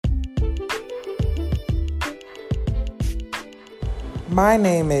My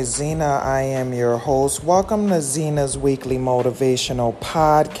name is Zena. I am your host. Welcome to Zena's Weekly Motivational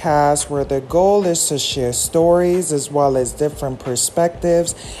Podcast, where the goal is to share stories as well as different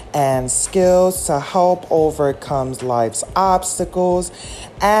perspectives and skills to help overcome life's obstacles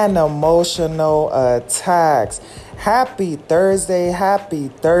and emotional attacks. Happy Thursday, happy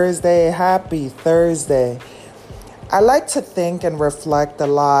Thursday, happy Thursday. I like to think and reflect a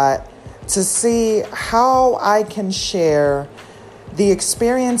lot to see how I can share the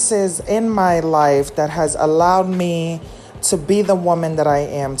experiences in my life that has allowed me to be the woman that I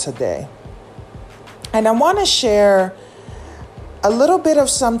am today. And I want to share a little bit of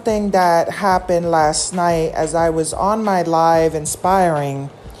something that happened last night as I was on my live inspiring.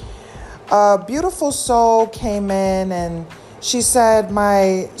 A beautiful soul came in and she said,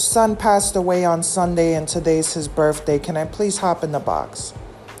 "My son passed away on Sunday and today's his birthday. Can I please hop in the box?"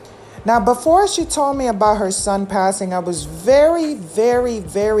 Now, before she told me about her son passing, I was very, very,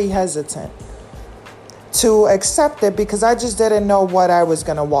 very hesitant to accept it because I just didn't know what I was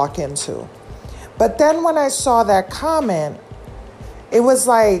going to walk into. But then when I saw that comment, it was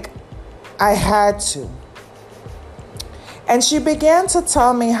like I had to. And she began to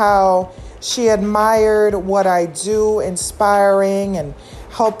tell me how she admired what I do, inspiring and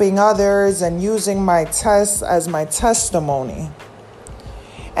helping others and using my tests as my testimony.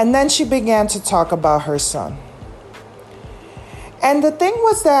 And then she began to talk about her son. And the thing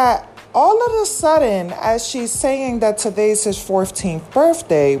was that all of a sudden, as she's saying that today's his 14th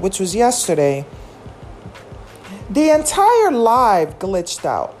birthday, which was yesterday, the entire live glitched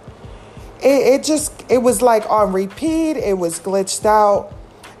out. It was like on repeat. It was glitched out.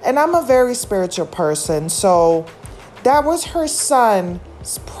 And I'm a very spiritual person. So that was her son's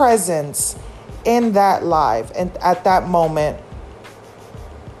presence in that live and at that moment.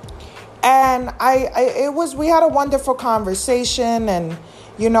 And we had a wonderful conversation and,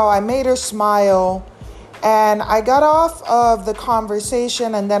 I made her smile and I got off of the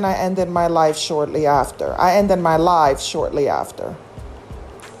conversation and then I ended my live shortly after.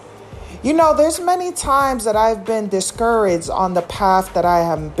 There's many times that I've been discouraged on the path that I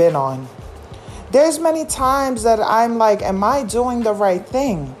have been on. There's many times that I'm like, am I doing the right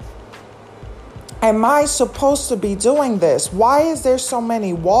thing? Am I supposed to be doing this? Why is there so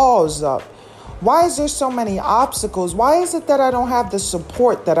many walls up? Why is there so many obstacles? Why is it that I don't have the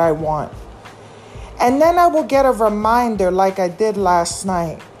support that I want? And then I will get a reminder like I did last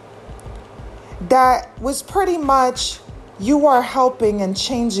night. That was pretty much, you are helping and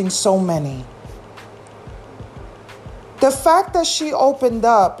changing so many. The fact that she opened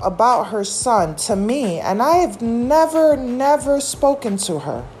up about her son to me, and I have never spoken to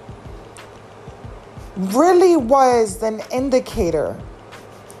her, really was an indicator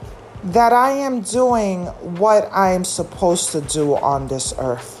that I am doing what I am supposed to do on this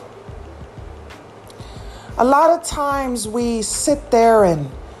earth. A lot of times we sit there and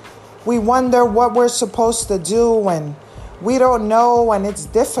we wonder what we're supposed to do and we don't know and it's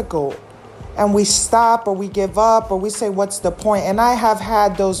difficult and we stop or we give up or we say, what's the point? And I have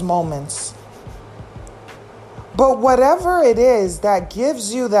had those moments. But whatever it is that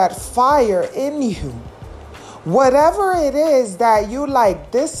gives you that fire in you, whatever it is that you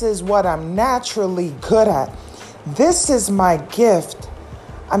like, this is what I'm naturally good at. This is my gift.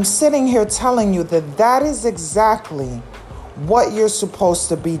 I'm sitting here telling you that that is exactly what you're supposed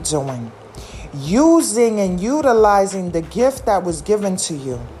to be doing. Using and utilizing the gift that was given to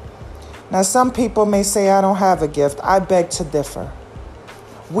you. Now, some people may say, I don't have a gift. I beg to differ.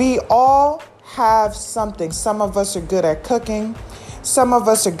 We all have something. Some of us are good at cooking. Some of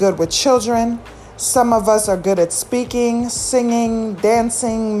us are good with children. Some of us are good at speaking, singing,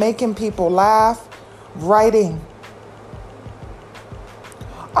 dancing, making people laugh, writing.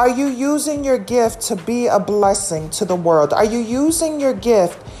 Are you using your gift to be a blessing to the world? Are you using your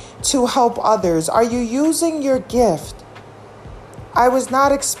gift to help others? Are you using your gift? I was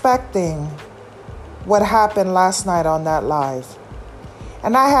not expecting what happened last night on that live.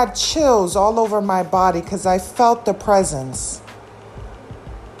 And I had chills all over my body because I felt the presence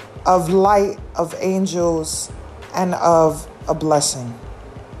of light, of angels, and of a blessing.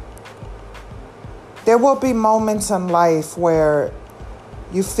 There will be moments in life where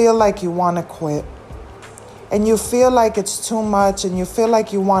you feel like you want to quit, and you feel like it's too much, and you feel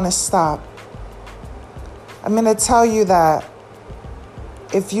like you want to stop. I'm going to tell you that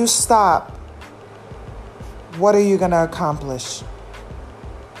if you stop, what are you going to accomplish?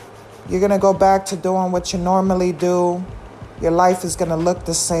 You're going to go back to doing what you normally do. Your life is going to look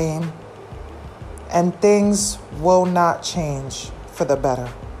the same. And things will not change for the better.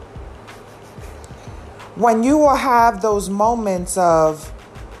 When you will have those moments of,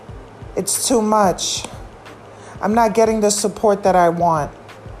 it's too much, I'm not getting the support that I want,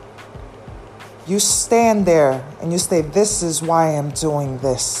 you stand there and you say, this is why I'm doing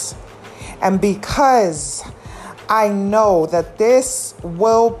this. And because I know that this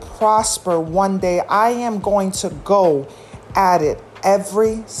will prosper one day, I am going to go at it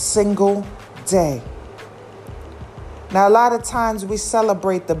every single day. Now, a lot of times we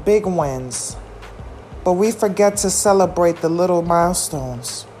celebrate the big wins, but we forget to celebrate the little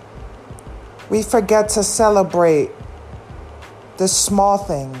milestones. We forget to celebrate the small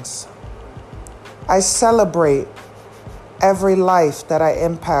things. I celebrate every life that I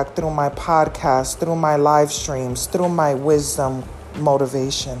impact through my podcast, through my live streams, through my wisdom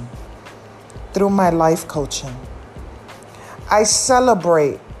motivation, through my life coaching. I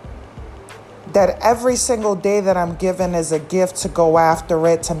celebrate that every single day that I'm given is a gift to go after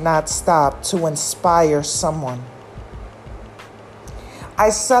it, to not stop, to inspire someone.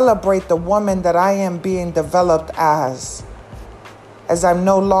 I celebrate the woman that I am being developed as I'm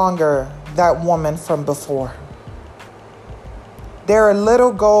no longer that woman from before. There are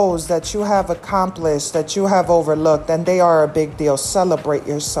little goals that you have accomplished, that you have overlooked, and they are a big deal. Celebrate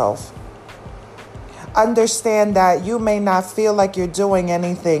yourself. Understand that you may not feel like you're doing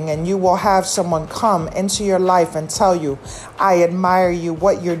anything, and you will have someone come into your life and tell you, I admire you.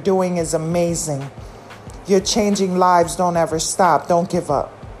 What you're doing is amazing. You're changing lives. Don't ever stop. Don't give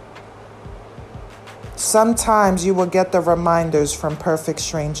up. Sometimes you will get the reminders from perfect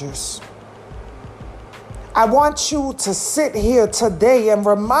strangers. I want you to sit here today and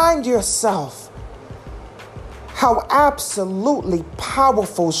remind yourself how absolutely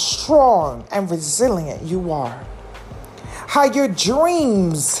powerful, strong, and resilient you are. How your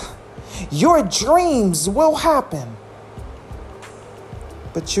dreams will happen.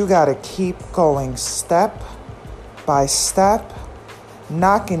 But you got to keep going step by step,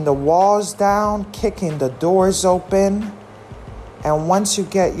 knocking the walls down, kicking the doors open. And once you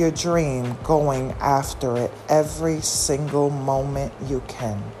get your dream, going after it every single moment you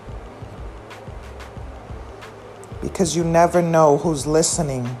can. Because you never know who's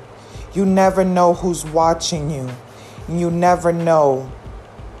listening. You never know who's watching you. You never know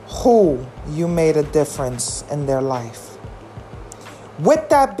who you made a difference in their life. With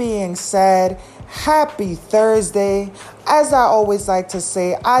that being said, happy Thursday. As I always like to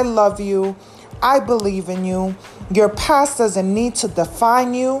say, I love you. I believe in you. Your past doesn't need to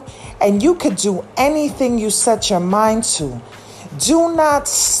define you, and you could do anything you set your mind to. Do not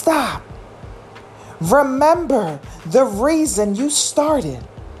stop. Remember the reason you started.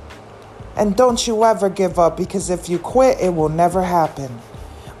 And don't you ever give up, because if you quit, it will never happen.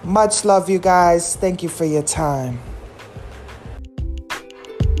 Much love, you guys. Thank you for your time.